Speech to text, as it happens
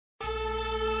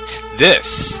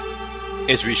This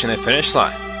is Reaching the Finish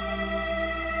Line,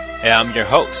 and I'm your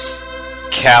host,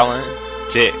 Callan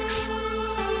Diggs.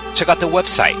 Check out the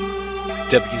website,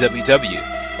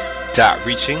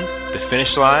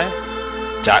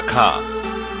 www.reachingthefinishline.com,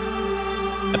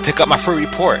 and pick up my free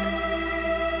report.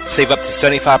 Save up to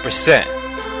 75%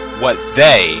 what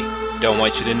they don't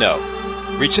want you to know.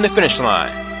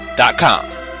 reachingthefinishline.com.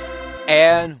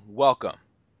 And welcome.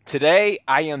 Today,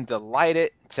 I am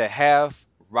delighted to have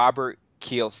Robert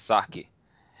Kiyosaki.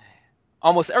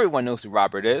 Almost everyone knows who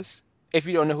Robert is. If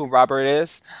you don't know who Robert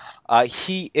is,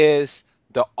 he is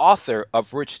the author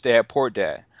of Rich Dad, Poor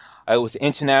Dad. It was the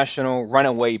international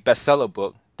runaway bestseller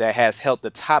book that has held the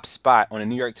top spot on the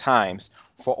New York Times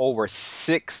for over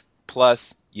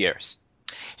 6+ years.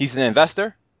 He's an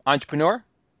investor, entrepreneur,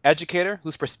 educator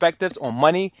whose perspectives on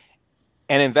money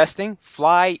and investing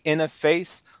fly in the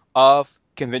face of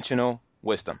conventional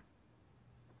wisdom.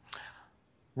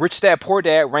 Rich Dad, Poor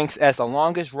Dad ranks as the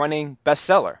longest running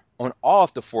bestseller on all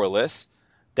of the 4 lists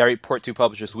that report to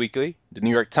Publishers Weekly, the New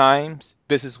York Times,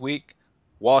 Business Week,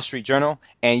 Wall Street Journal,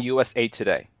 and USA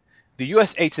Today. The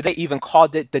USA Today even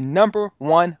called it the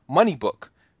 #1 money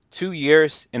book 2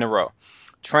 years in a row.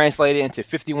 Translated into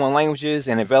 51 languages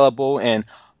and available in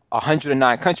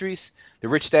 109 countries, the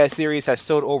Rich Dad series has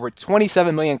sold over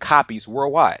 27 million copies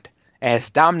worldwide and has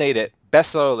dominated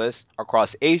bestseller lists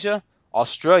across Asia,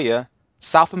 Australia,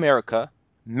 South America,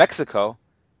 Mexico,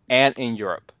 and in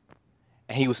Europe.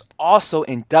 And he was also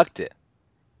inducted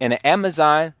in the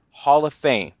Amazon Hall of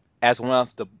Fame as one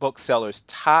of the bookseller's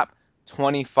top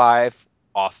 25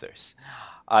 authors.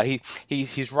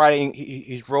 He's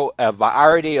wrote a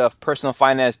variety of personal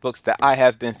finance books that I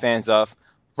have been fans of.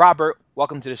 Robert,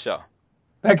 welcome to the show.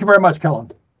 Thank you very much, Kellen.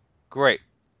 Great.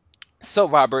 So,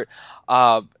 Robert,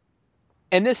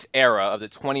 in this era of the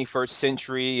 21st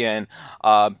century and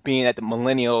being that the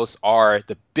millennials are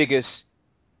the biggest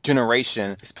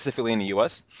generation, specifically in the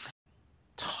U.S.,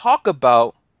 talk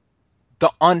about the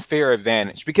unfair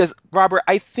advantage. Because, Robert,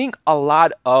 I think a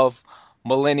lot of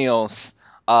millennials,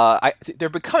 they're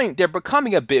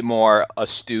becoming a bit more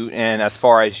astute. And as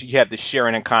far as you have the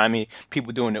sharing economy,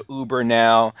 people doing the Uber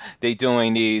now, they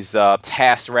doing these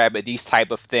TaskRabbit, these type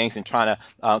of things, and trying to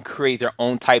create their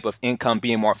own type of income,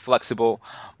 being more flexible.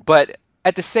 But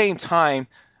at the same time,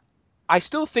 I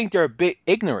still think they're a bit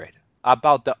ignorant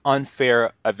about the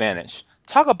unfair advantage.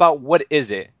 Talk about what is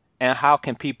it and how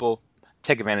can people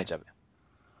take advantage of it?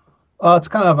 It's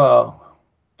kind of a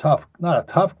not a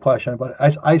tough question, but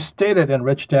I stated in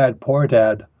Rich Dad, Poor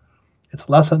Dad, it's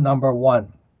lesson number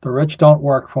 1. The rich don't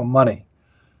work for money.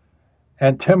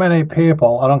 And too many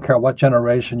people, I don't care what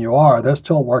generation you are, they're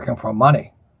still working for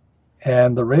money.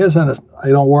 And the reason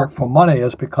they don't work for money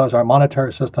is because our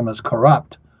monetary system is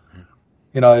corrupt.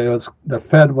 You know, the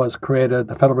Fed was created,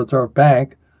 the Federal Reserve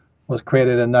Bank was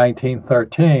created in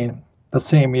 1913, the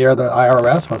same year the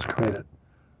IRS was created.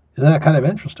 Isn't that kind of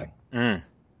interesting?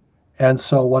 And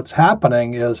so what's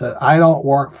happening is that I don't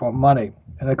work for money.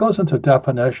 And it goes into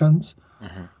definitions.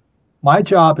 My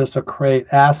job is to create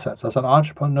assets as an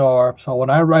entrepreneur. So when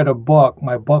I write a book,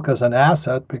 my book is an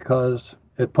asset because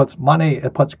it puts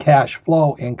cash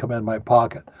flow income in my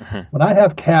pocket. When I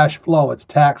have cash flow, it's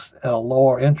taxed at a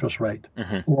lower interest rate,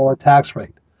 lower tax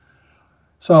rate.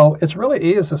 So it's really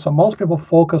easy. So most people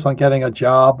focus on getting a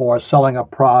job or selling a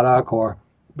product or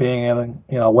being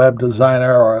a web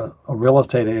designer or a real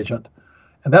estate agent,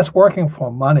 and that's working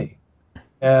for money.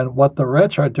 And what the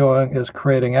rich are doing is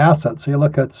creating assets. So you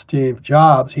look at Steve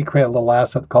Jobs, he created a little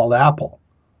asset called Apple,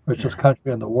 richest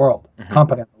company in the world.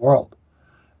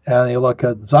 And you look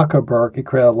at Zuckerberg, he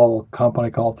created a little company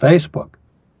called Facebook.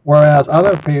 Whereas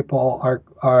other people are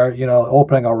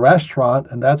opening a restaurant,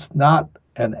 and that's not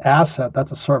an asset,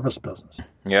 that's a service business.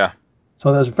 Yeah.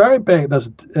 So it's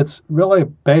really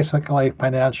basically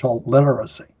financial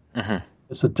literacy.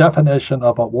 It's a definition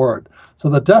of a word. So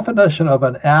the definition of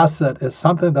an asset is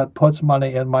something that puts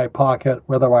money in my pocket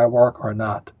whether I work or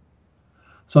not.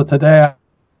 So today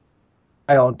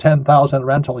I own 10,000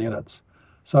 rental units.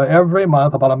 So every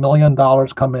month about $1 million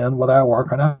come in whether I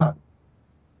work or not.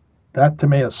 That to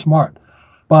me is smart.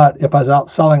 But if I was out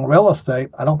selling real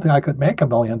estate, I don't think I could make $1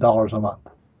 million a month.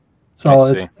 So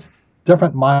it's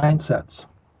different mindsets.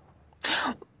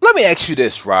 Let me ask you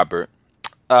this, Robert.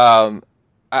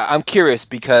 I'm curious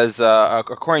because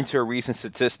according to a recent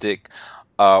statistic,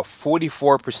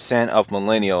 44% of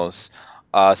millennials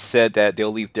said that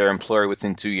they'll leave their employer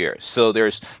within 2 years. So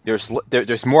there's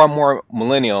more and more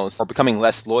millennials are becoming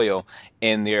less loyal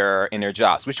in their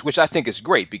jobs, which I think is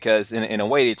great because in a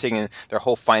way they're taking their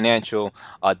whole financial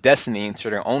destiny into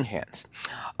their own hands.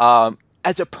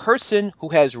 As a person who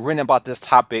has written about this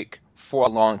topic for a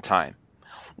long time.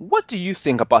 What do you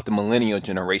think about the millennial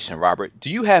generation, Robert?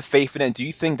 Do you have faith in it? Do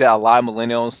you think that a lot of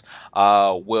millennials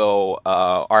will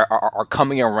are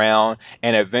coming around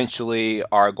and eventually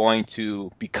are going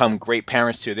to become great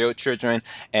parents to their children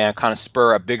and kind of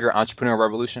spur a bigger entrepreneurial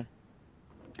revolution?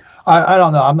 I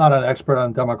don't know. I'm not an expert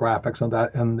on demographics and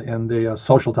that in the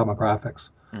social demographics.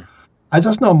 Mm, I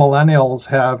just know millennials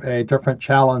have a different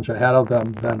challenge ahead of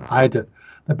them than I did.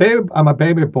 I'm a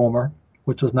baby boomer,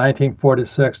 which was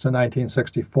 1946 to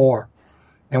 1964,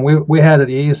 and we had it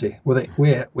easy.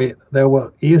 They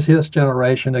were easiest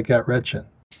generation to get rich in.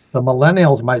 The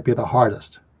millennials might be the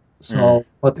hardest. mm, So,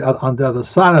 but on the other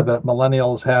side of it,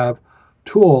 millennials have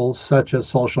tools such as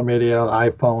social media,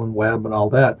 iPhone, web, and all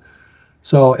that.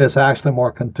 So it's actually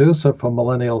more conducive for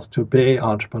millennials to be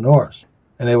entrepreneurs.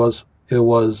 And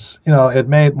it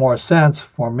made more sense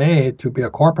for me to be a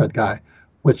corporate guy,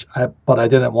 but I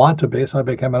didn't want to be, so I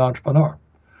became an entrepreneur.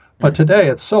 But mm. today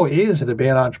it's so easy to be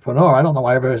an entrepreneur. I don't know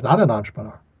why everybody's not an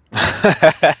entrepreneur.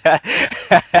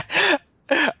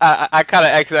 I kind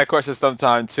of ask that question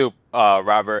sometimes too,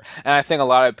 Robert. And I think a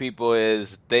lot of people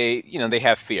is they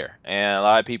have fear, and a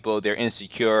lot of people they're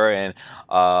insecure, and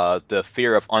the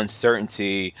fear of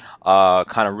uncertainty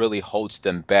kind of really holds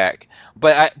them back.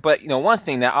 But one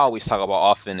thing that I always talk about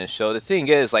often in the show, the thing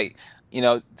is like.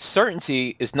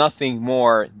 Certainty is nothing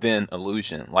more than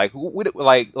illusion. Like,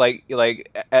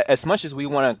 as much as we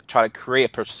want to try to create a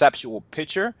perceptual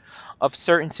picture of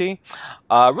certainty,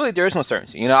 really there is no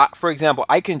certainty. For example,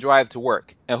 I can drive to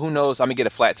work, and who knows, I'm gonna get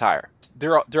a flat tire.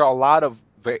 There are a lot of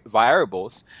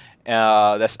variables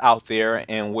that's out there,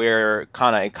 and where it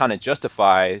kind of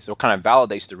justifies or kind of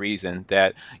validates the reason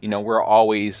that we're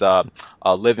always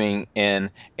living in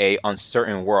a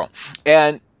uncertain world.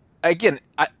 And again,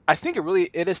 I think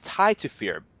it is tied to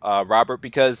fear, Robert,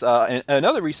 because in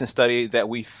another recent study that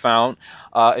we found,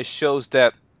 it shows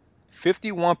that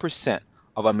 51%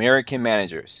 of American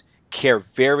managers care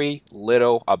very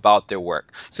little about their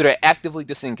work. So they're actively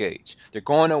disengaged. They're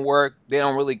going to work. They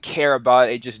don't really care about it.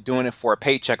 They're just doing it for a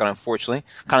paycheck, unfortunately.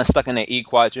 Kind of stuck in that E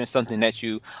quadrant, something that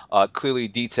you clearly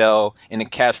detail in the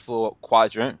cash flow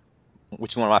quadrant,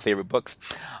 which is one of my favorite books.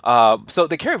 So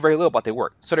they care very little about their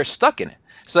work. So they're stuck in it.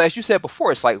 So as you said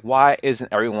before, it's like, why isn't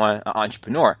everyone an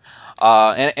entrepreneur?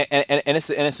 And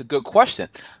it's a good question.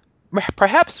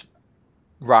 Perhaps,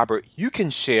 Robert, you can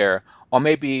share, or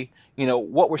maybe,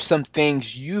 what were some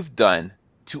things you've done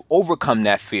to overcome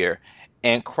that fear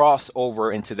and cross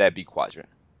over into that B quadrant?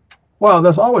 Well,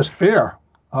 there's always fear.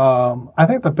 I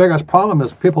think the biggest problem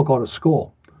is people go to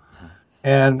school.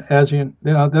 And as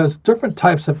there's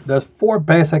there's four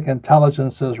basic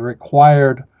intelligences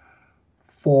required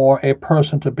for a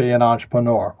person to be an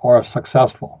entrepreneur or a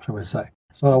successful, shall we say.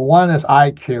 So one is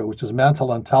IQ, which is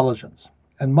mental intelligence.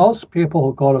 And most people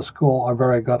who go to school are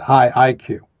very good, high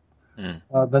IQ. Mm,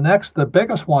 The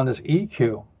biggest one is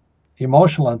EQ,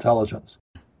 emotional intelligence.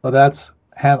 So that's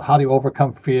how do you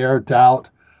overcome fear, doubt?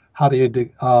 How do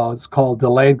it's called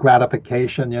delayed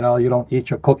gratification. You don't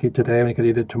eat your cookie today and you can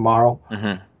eat it tomorrow.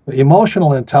 mm-hmm, The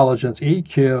emotional intelligence,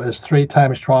 EQ, is 3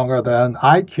 times stronger than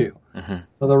IQ. mm-hmm,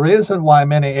 So the reason why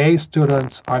many A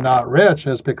students are not rich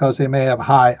is because they may have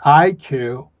high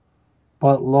IQ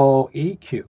but low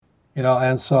EQ.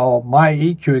 And so my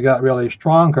EQ got really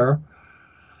stronger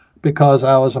because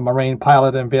I was a Marine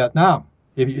pilot in Vietnam.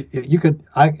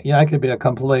 I could be a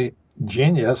complete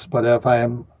genius, but if I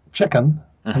am chicken,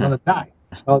 I'm mm-hmm, going to die.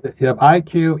 So you have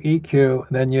IQ, EQ,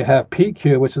 then you have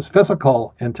PQ, which is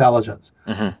physical intelligence.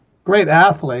 mm-hmm, Great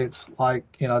athletes like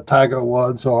Tiger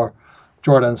Woods or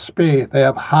Jordan Spieth, they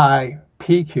have high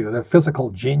PQ. They're physical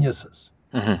geniuses.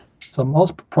 mm-hmm, So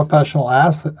most professional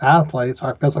athletes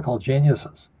are physical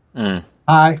geniuses, mm,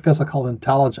 high physical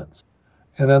intelligence.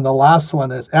 And then the last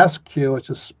one is SQ, which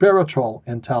is spiritual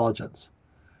intelligence.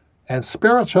 And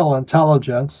spiritual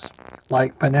intelligence,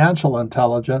 like financial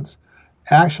intelligence,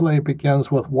 actually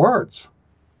begins with words,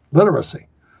 literacy.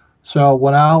 So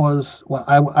when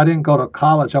I didn't go to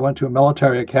college, I went to a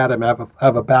military academy. I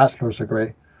have a bachelor's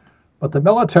degree. But the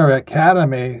military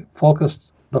academy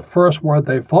the first word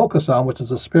they focus on, which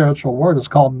is a spiritual word, is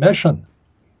called mission,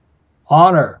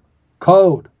 honor,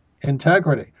 code,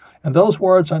 integrity. And those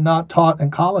words are not taught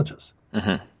in colleges.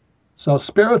 mm-hmm. So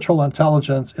spiritual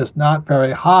intelligence is not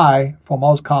very high for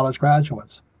most college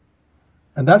graduates.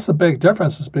 And that's the big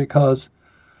difference, is because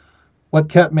what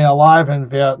kept me alive in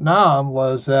Vietnam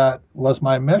was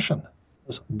my mission. It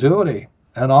was duty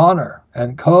and honor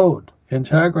and code,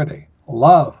 integrity,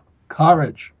 love,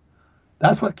 courage.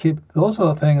 Those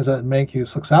are the things that make you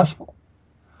successful.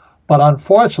 But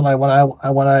unfortunately, when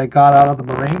I got out of the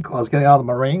Marine Corps, I was getting out of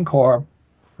the Marine Corps,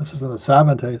 this is in the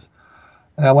 70s,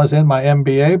 And I was in my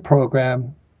MBA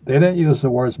program. They didn't use the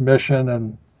words mission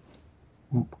and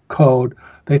code.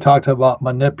 They talked about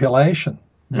manipulation,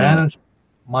 manage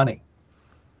money.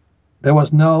 There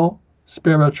was no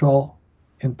spiritual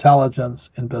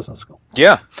intelligence in business school.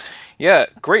 Yeah, yeah,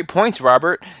 great points,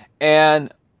 Robert.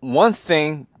 And one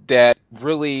thing that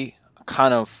really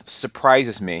kind of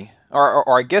surprises me,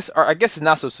 or I guess it's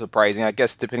not so surprising. I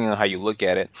guess depending on how you look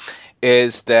at it,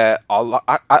 is that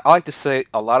I like to say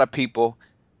a lot of people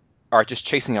are just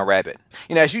chasing a rabbit.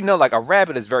 As you know, like a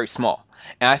rabbit is very small,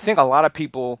 and I think a lot of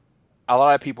people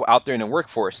out there in the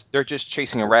workforce, they're just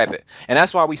chasing a rabbit, and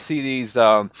that's why we see these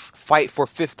fight for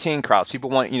 15 crowds. People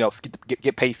want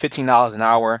get paid $15 an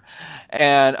hour,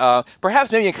 and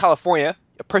perhaps maybe in California,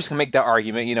 a person can make that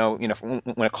argument. When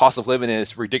the cost of living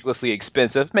is ridiculously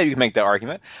expensive, maybe you can make that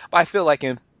argument. But I feel like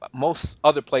in most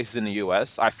other places in the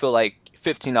U.S., I feel like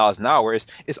 $15 an hour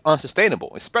is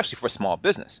unsustainable, especially for small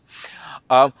business.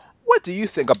 Um, what do you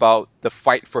think about the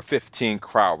fight for 15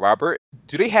 crowd, Robert?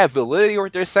 Do they have validity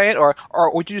what they're saying, or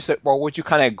would you say, or would you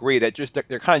kind of agree that just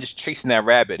they're kind of just chasing that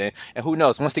rabbit, and who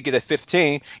knows, once they get to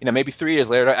 15, maybe 3 years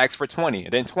later they'll ask for 20,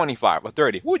 and then 25 or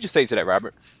 30. What would you say to that,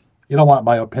 Robert? You don't want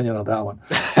my opinion on that one.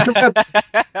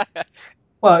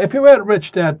 Well, if you read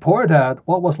Rich Dad Poor Dad,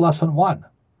 what was lesson one?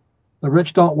 The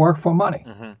rich don't work for money.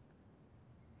 Hmm.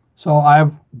 So I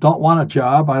don't want a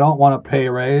job. I don't want a pay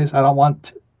raise. I don't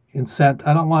want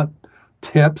I don't want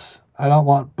tips. I don't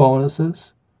want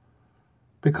bonuses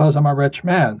because I'm a rich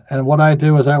man. And what I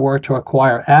do is I work to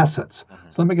acquire assets.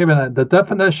 So let me give you the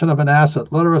definition of an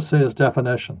asset. Literacy is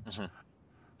definition.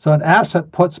 So an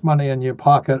asset puts money in your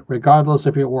pocket regardless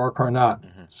if you work or not.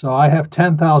 So I have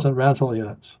 10,000 rental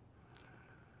units.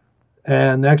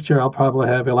 And next year I'll probably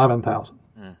have 11,000.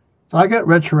 So I get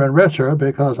richer and richer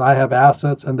because I have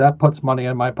assets and that puts money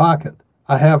in my pocket.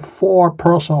 I have 4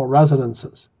 personal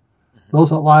residences.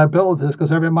 Those are liabilities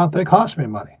because every month they cost me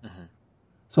money.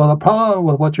 So the problem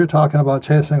with what you're talking about,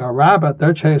 chasing a rabbit,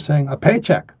 they're chasing a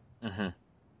paycheck.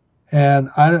 And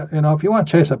if you want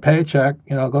to chase a paycheck,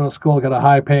 go to school, get a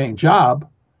high-paying job,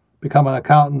 become an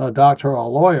accountant, a doctor, or a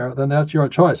lawyer, then that's your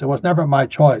choice. It was never my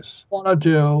choice. What I want to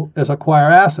do is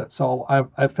acquire assets. So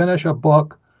I finish a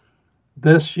book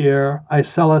this year. I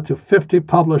sell it to 50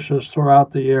 publishers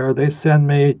throughout the year. They send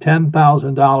me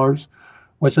 $10,000,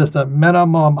 which is the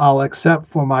minimum I'll accept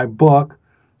for my book.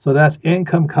 So that's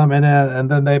income coming in, and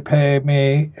then they pay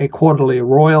me a quarterly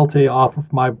royalty off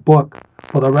of my book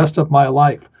for the rest of my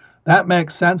life. That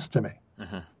makes sense to me.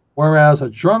 Whereas a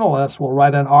journalist will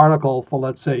write an article for,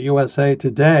 let's say, USA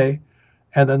Today,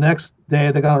 and the next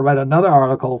day they're going to write another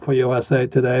article for USA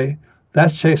Today.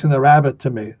 That's chasing the rabbit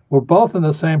to me. We're both in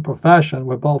the same profession.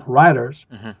 We're both writers.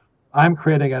 I'm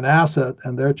creating an asset,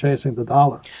 and they're chasing the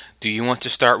dollar. Do you want to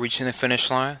start reaching the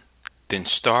finish line? Then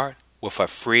start with a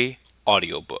free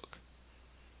audiobook.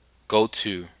 Go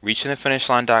to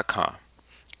reachingthefinishline.com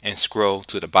and scroll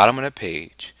to the bottom of the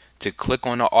page to click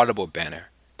on the Audible banner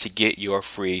to get your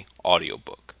free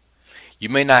audiobook. You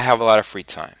may not have a lot of free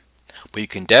time, but you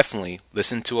can definitely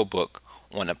listen to a book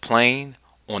on a plane,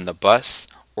 on the bus,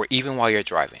 or even while you're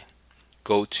driving.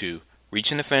 Go to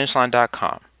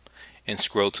reachingthefinishline.com and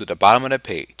scroll to the bottom of the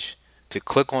page to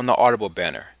click on the Audible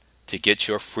banner to get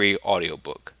your free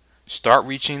audiobook. Start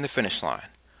reaching the finish line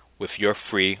with your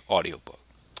free audiobook.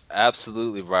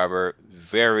 Absolutely, Robert.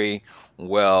 Very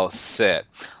well said.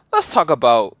 Let's talk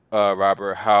about,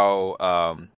 Robert, how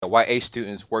why A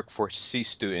students work for C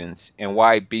students and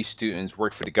why B students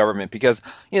work for the government. Because,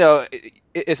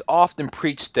 it's often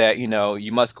preached that,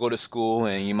 you must go to school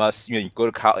and you must, you go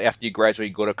to college. After you graduate,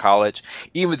 you go to college.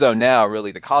 Even though now,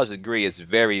 really, the college degree is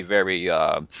very, very,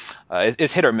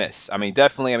 it's hit or miss. I mean,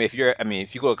 definitely. If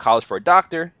you go to college for a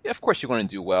doctor, of course you're going to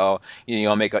do well.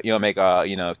 You'll make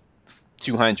 $200,000,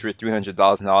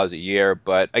 $300,000 a year.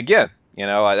 But again,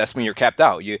 that's when you're capped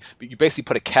out. You basically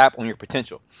put a cap on your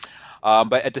potential.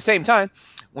 But at the same time,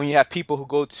 when you have people who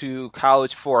go to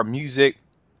college for music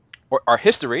or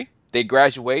history, they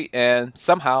graduate and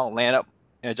somehow land up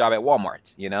in a job at Walmart.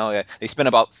 They spend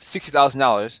about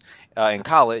 $60,000 in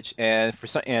college, and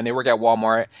they work at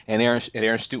Walmart, and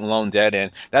they're in student loan debt,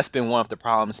 and that's been one of the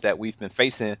problems that we've been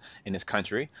facing in this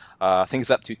country. I think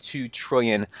it's up to $2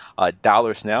 trillion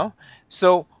now.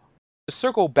 So to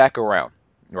circle back around,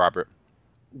 Robert,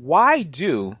 why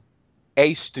do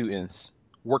A students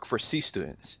work for C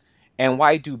students, and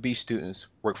why do B students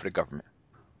work for the government?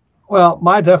 Well,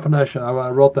 my definition, when I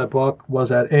wrote that book, was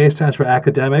that A stands for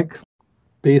academic,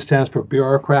 B stands for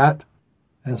bureaucrat,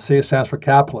 and C stands for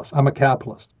capitalist. I'm a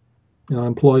capitalist.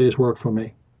 Employees work for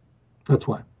me. That's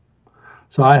why.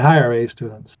 So I hire A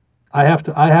students. I have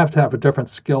to have a different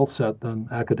skill set than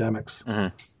academics. Hmm.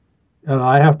 And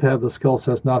I have to have the skill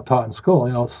sets not taught in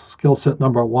school. Skill set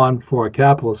number one for a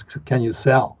capitalist: can you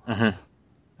sell? Hmm.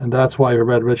 And that's why you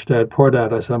read Rich Dad Poor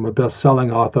Dad. I said I'm a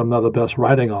best-selling author. I'm not a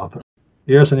best-writing author.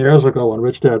 Years and years ago, when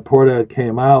Rich Dad Poor Dad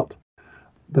came out,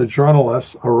 the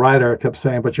journalist, a writer, kept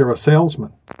saying, "But you're a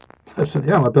salesman." I said,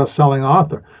 "Yeah, I'm a best-selling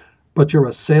author, but you're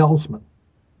a salesman."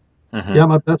 Hmm. "Yeah,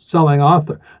 I'm a best-selling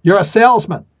author." "You're a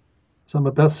salesman." So I'm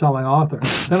a best-selling author.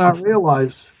 Then I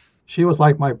realized she was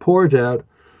like my poor dad,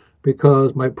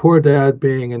 because my poor dad,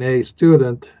 being an A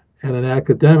student and an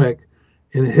academic,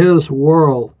 in his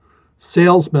world,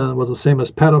 salesman was the same as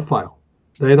pedophile.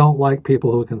 They don't like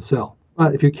people who can sell.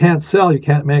 But if you can't sell, you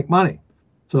can't make money.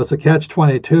 So it's a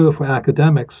catch-22 for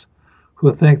academics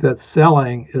who think that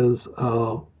selling is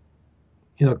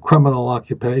criminal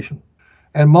occupation.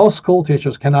 And most school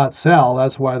teachers cannot sell.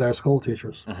 That's why they're school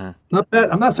teachers. Hmm. Not bad.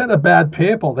 I'm not saying they're bad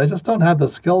people. They just don't have the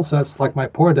skill sets like my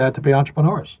poor dad to be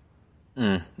entrepreneurs.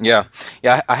 Yeah,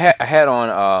 yeah. I had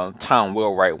on Tom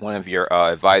Wheelwright, one of your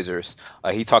advisors.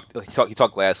 He talked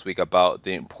last week about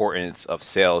the importance of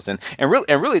sales, and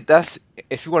really that's,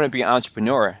 if you want to be an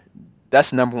entrepreneur,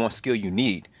 that's the number one skill you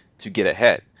need to get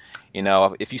ahead.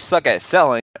 If you suck at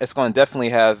selling, it's going to definitely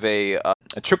have a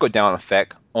trickle down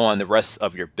effect on the rest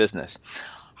of your business.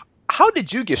 How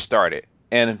did you get started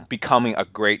in becoming a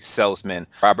great salesman,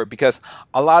 Robert? Because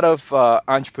a lot of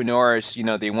entrepreneurs,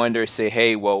 they wonder, say,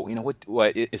 hey, well,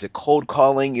 what is it? Cold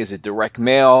calling? Is it direct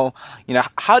mail?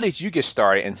 How did you get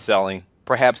started in selling?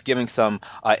 Perhaps giving some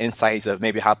insights of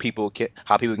maybe how people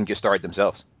can get started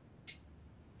themselves.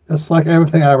 It's like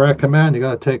everything I recommend. You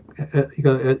got to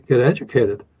get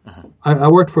educated. Hmm. I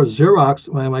worked for Xerox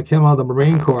when I came out of the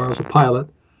Marine Corps. I was a pilot.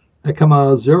 I come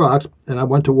out of Xerox and I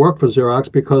went to work for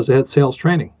Xerox because they had sales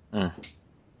training. Mm.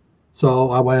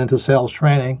 So I went into sales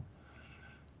training,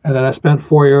 and then I spent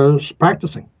 4 years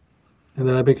practicing, and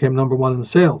then I became number one in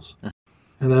sales.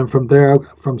 And then from there,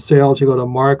 from sales, you go to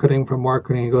marketing. From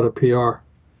marketing, you go to PR.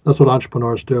 That's what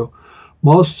entrepreneurs do.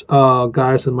 Most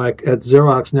guys at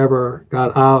Xerox never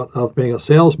got out of being a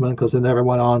salesman because they never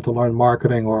went on to learn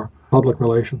marketing or public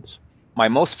relations. My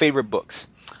most favorite books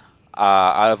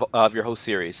out of your whole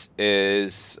series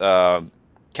is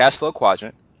Cash Flow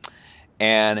Quadrant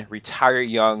and Retire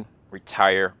Young,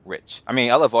 Retire Rich. I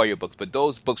mean, I love all your books, but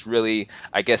those books really,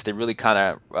 I guess, they really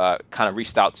kind of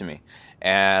reached out to me,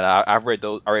 and I've read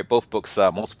those. I read both books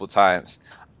multiple times.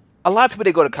 A lot of people,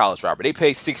 they go to college, Robert. They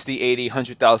pay 60, 80,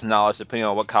 $100,000 depending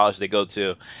on what college they go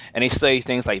to, and they study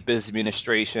things like business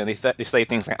administration. They study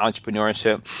things like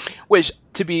entrepreneurship, which,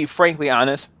 to be frankly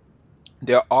honest,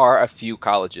 there are a few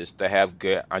colleges that have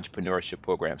good entrepreneurship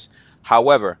programs.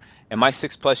 However, in my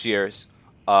 6+ years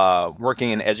working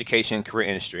in the education career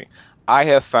industry, I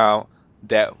have found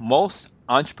that most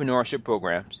entrepreneurship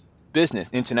programs,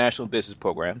 international business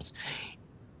programs,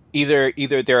 either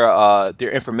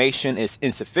their information is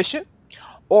insufficient,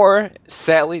 or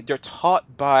sadly they're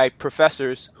taught by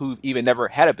professors who've even never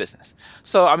had a business.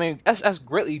 So I mean, that's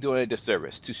greatly doing a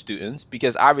disservice to students,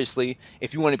 because obviously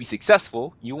if you want to be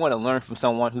successful, you want to learn from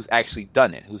someone who's actually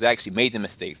done it, who's actually made the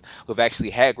mistakes, who've actually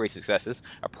had great successes,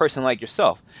 a person like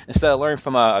yourself, instead of learning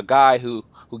from a guy who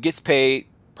gets paid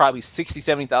probably 60,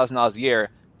 $70,000 a year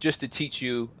just to teach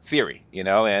you theory.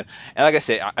 And like I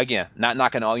said, again, not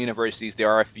knocking all universities, there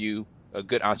are a few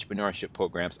good entrepreneurship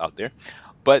programs out there,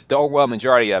 but the overall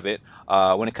majority of it,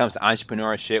 when it comes to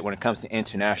entrepreneurship, when it comes to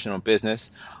international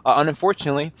business,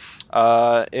 unfortunately,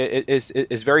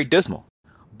 is very dismal.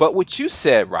 But what you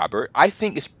said, Robert, I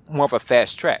think is more of a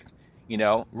fast track.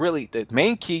 Really, the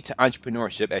main key to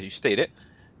entrepreneurship, as you stated,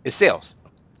 is sales.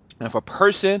 And if a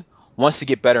person wants to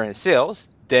get better in sales,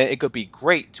 then it could be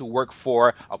great to work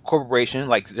for a corporation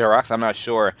like Xerox. I'm not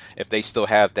sure if they still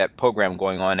have that program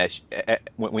going on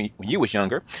when you was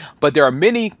younger, but there are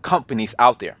many companies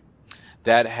out there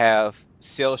that have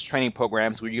sales training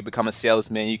programs where you can become a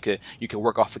salesman. You could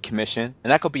work off a commission,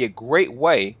 and that could be a great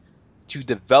way to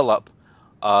develop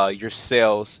your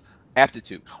sales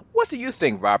aptitude. What do you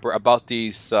think, Robert, about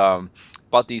these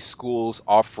schools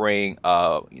offering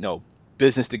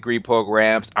business degree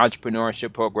programs,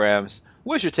 entrepreneurship programs?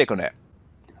 What's your take on that?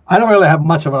 I don't really have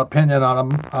much of an opinion on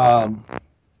them.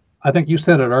 I think you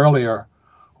said it earlier.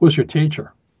 Who's your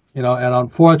teacher? And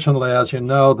unfortunately, as you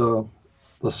know,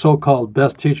 the so-called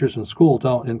best teachers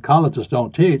in colleges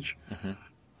don't teach. Hmm.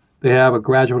 They have a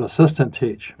graduate assistant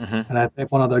teach. Hmm. And I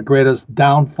think one of the greatest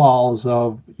downfalls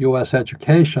of U.S.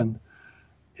 education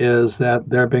is that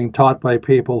they're being taught by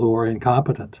people who are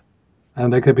incompetent.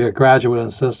 And they could be a graduate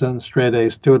assistant, straight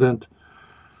A student,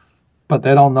 but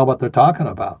they don't know what they're talking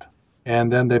about.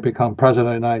 and then they become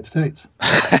president of the United States.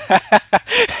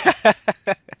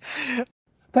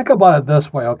 Think about it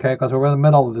this way, okay? Because we're in the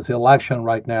middle of this election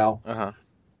right now, Uh-huh.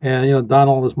 and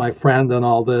Donald is my friend and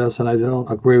all this, and I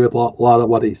don't agree with a lot of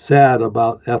what he said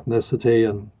about ethnicity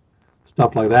and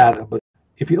stuff like that. But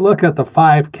if you look at the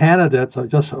five candidates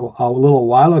just a little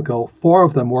while ago, four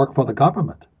of them work for the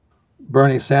government.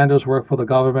 Bernie Sanders worked for the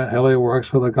government, Hillary works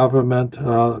for the government,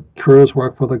 Cruz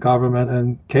worked for the government,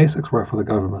 and Kasich worked for the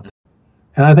government.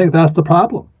 And I think that's the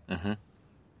problem. Mm-hmm.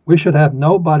 We should have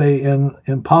nobody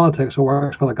in politics who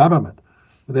works for the government.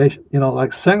 They,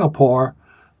 like Singapore,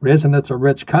 the reason it's a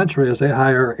rich country is they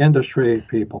hire industry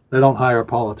people. They don't hire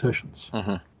politicians.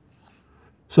 Mm-hmm.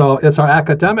 So it's our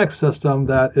academic system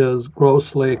that is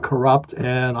grossly corrupt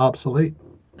and obsolete.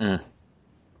 Mm.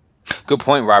 Good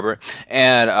point, Robert.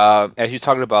 And as you're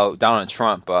talking about Donald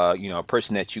Trump, a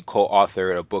person that you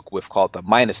co-authored a book with called The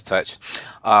Midas Touch,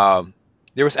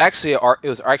 there was actually it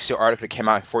was actually an article that came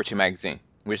out in Fortune magazine,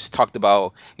 which talked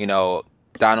about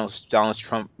Donald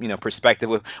Trump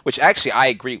perspective, which actually I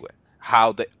agree with,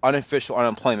 how the unofficial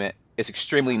unemployment is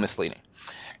extremely misleading,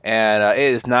 and it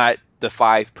is not the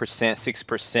 5%,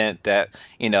 6% that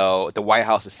the White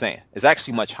House is saying. It's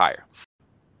actually much higher.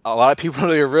 A lot of people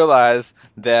don't even realize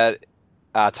that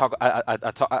I talked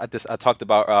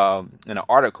about in an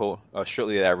article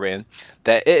shortly that I read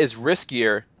that it is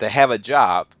riskier to have a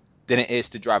job than it is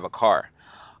to drive a car.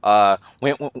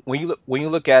 When you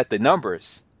look at the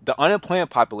numbers, the unemployment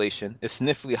population is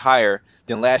significantly higher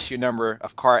than last year's number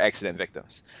of car accident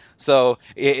victims. So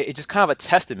it's just kind of a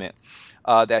testament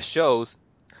that shows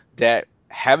that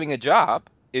having a job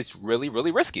is really,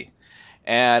 really risky.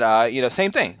 And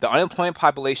same thing. The unemployment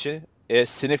population is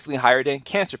significantly higher than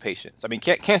cancer patients. I mean,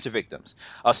 cancer victims,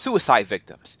 suicide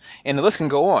victims, and the list can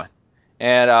go on.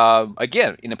 And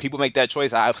again, people make that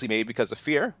choice obviously maybe because of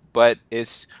fear, but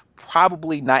it's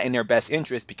probably not in their best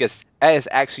interest because that is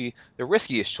actually the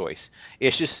riskiest choice.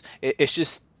 It's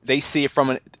just they see it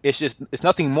from it's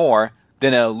nothing more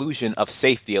than an illusion of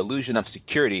safety, illusion of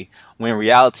security, when in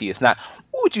reality it's not.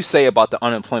 What would you say about the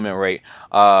unemployment rate,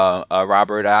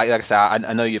 Robert? Like I said,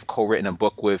 I know you've co-written a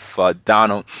book with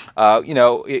Donald.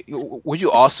 Would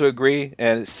you also agree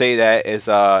and say that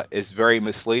is very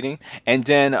misleading? And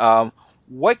then,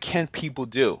 what can people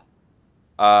do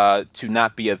to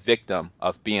not be a victim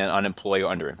of being unemployed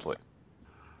or underemployed?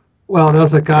 Well,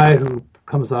 there's a guy who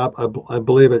comes up, I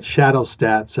believe it's Shadow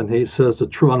Stats, and he says the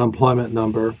true unemployment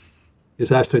number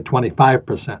is actually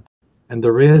 25%. And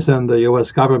the reason the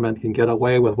U.S. government can get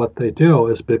away with what they do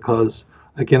is because,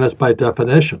 again, it's by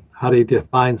definition. How do you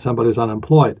define somebody who's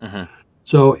unemployed? Mm-hmm.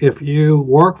 So if you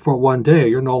work for one day,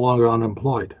 you're no longer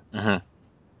unemployed. Mm-hmm.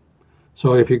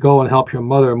 So if you go and help your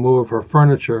mother move her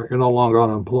furniture, you're no longer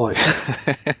unemployed.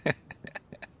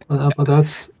 But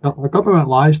that's the government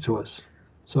lies to us.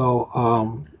 So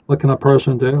what can a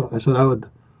person do? I said I would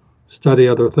study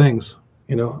other things.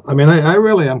 I mean, I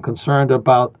really am concerned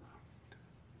about,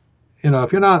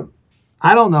 if you're not,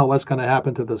 I don't know what's going to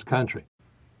happen to this country,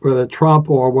 whether Trump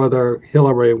or whether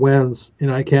Hillary wins.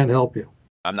 I can't help you.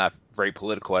 I'm not very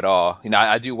political at all.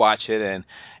 I do watch it,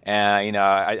 and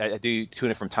I do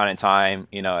tune it from time to time.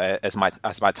 As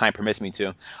my time permits me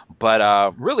to.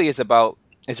 But really, it's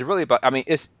really about. I mean,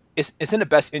 it's in the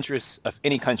best interest of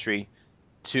any country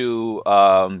to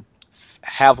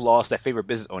have laws that favor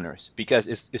business owners, because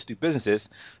it's through businesses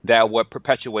that what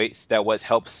perpetuates, that what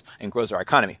helps and grows our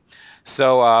economy.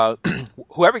 So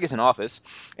whoever gets in office,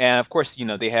 and of course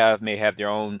they may have their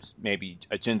own maybe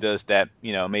agendas that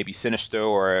may be sinister,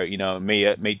 or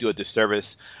may do a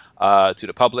disservice to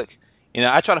the public.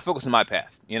 I try to focus on my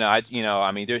path.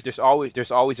 I mean, there's always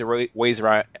ways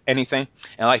around anything.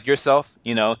 And like yourself,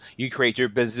 you create your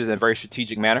business in a very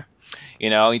strategic manner.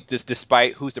 Just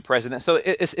despite who's the president. So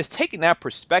it's taking that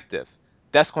perspective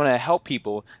that's going to help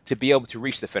people to be able to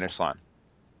reach the finish line.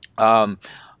 And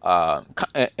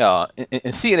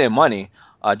CNN Money,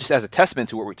 just as a testament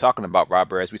to what we're talking about,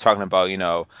 Robert, as we're talking about,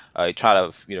 try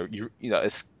to,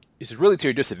 it's really to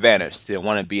your disadvantage to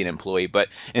want to be an employee. But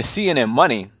in CNN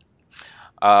Money,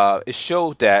 it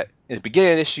showed that in the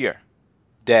beginning of this year,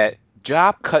 that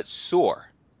job cuts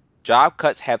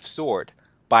have soared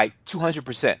by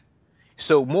 200%.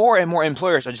 So more and more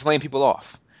employers are just laying people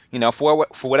off. For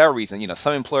whatever reason.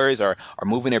 Some employers are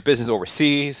moving their business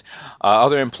overseas.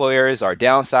 Other employers are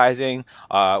downsizing.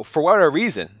 For whatever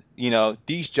reason,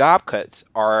 these job cuts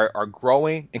are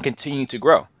growing and continue to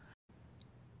grow.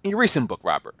 In your recent book,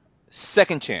 Robert,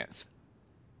 Second Chance.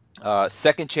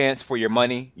 Second chance for your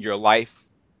money, your life,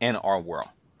 and our world.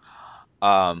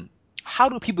 How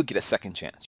do people get a second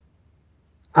chance?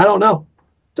 I don't know.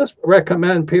 Just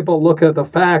recommend people look at the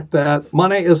fact that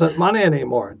money isn't money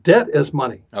anymore. Debt is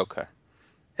money. Okay.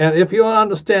 And if you don't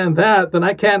understand that, then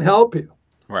I can't help you.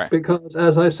 Right. Because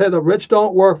as I say, the rich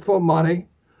don't work for money.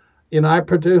 I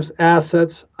produce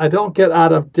assets. I don't get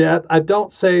out of debt. I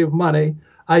don't save money.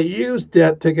 I use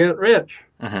debt to get rich.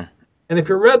 Mm-hmm. And if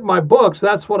you read my books,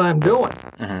 that's what I'm doing.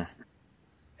 Mm-hmm.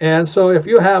 And so if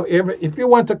you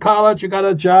went to college, you got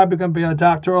a job, you can be a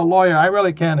doctor or a lawyer, I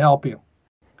really can't help you.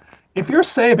 If you're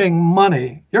saving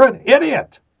money, you're an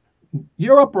idiot.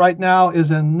 Europe right now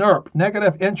is in NIRP,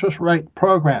 negative interest rate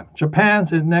program.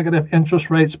 Japan's in negative interest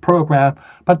rates program,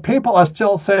 but people are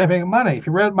still saving money. If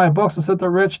you read my books, it said the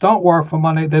rich don't work for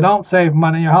money. They don't save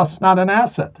money. Your house is not an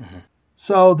asset. Mm-hmm.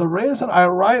 So the reason I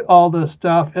write all this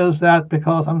stuff is that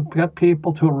because I'm to get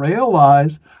people to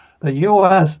realize the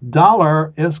U.S.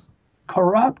 dollar is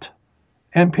corrupt.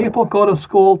 And people go to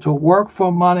school to work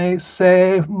for money,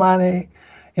 save money,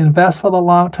 invest for the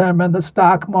long term in the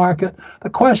stock market. The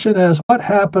question is, what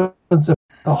happens if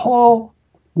the whole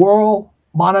world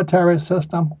monetary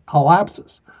system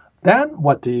collapses? Then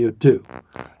what do you do?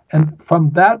 And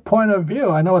from that point of view,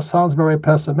 I know it sounds very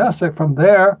pessimistic. From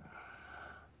there,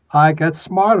 I get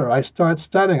smarter. I start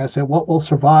studying. I say, what will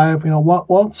survive? What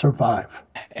won't survive?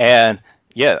 And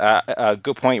yeah,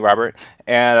 good point, Robert.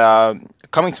 And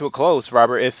coming to a close,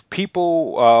 Robert, if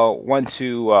people want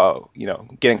to,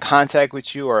 get in contact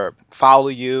with you or follow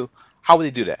you, how would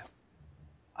they do that?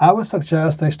 I would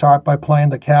suggest they start by playing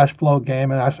the cash flow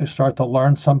game and actually start to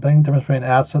learn something, difference between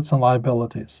assets and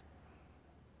liabilities.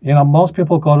 Most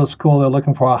people go to school, they're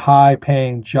looking for a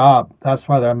high-paying job. That's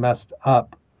why they're messed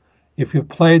up. If you've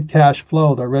played cash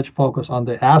flow, the rich focus on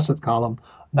the asset column,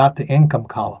 not the income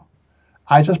column.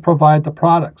 I just provide the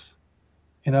products.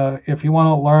 If you want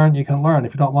to learn, you can learn.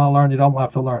 If you don't want to learn, you don't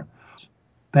have to learn.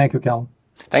 Thank you, Kellen.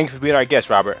 Thank you for being our guest,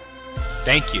 Robert.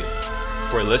 Thank you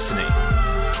for listening.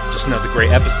 Just another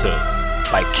great episode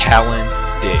by Callan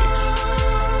Diggs,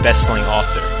 best-selling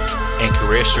author and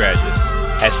career strategist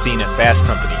as seen in Fast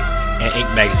Company and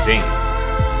Inc. magazine.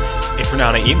 If you're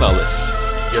not on an email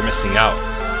list, you're missing out.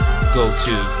 Go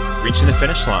to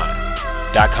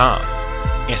reachingthefinishline.com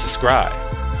and subscribe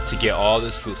to get all the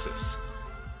exclusives.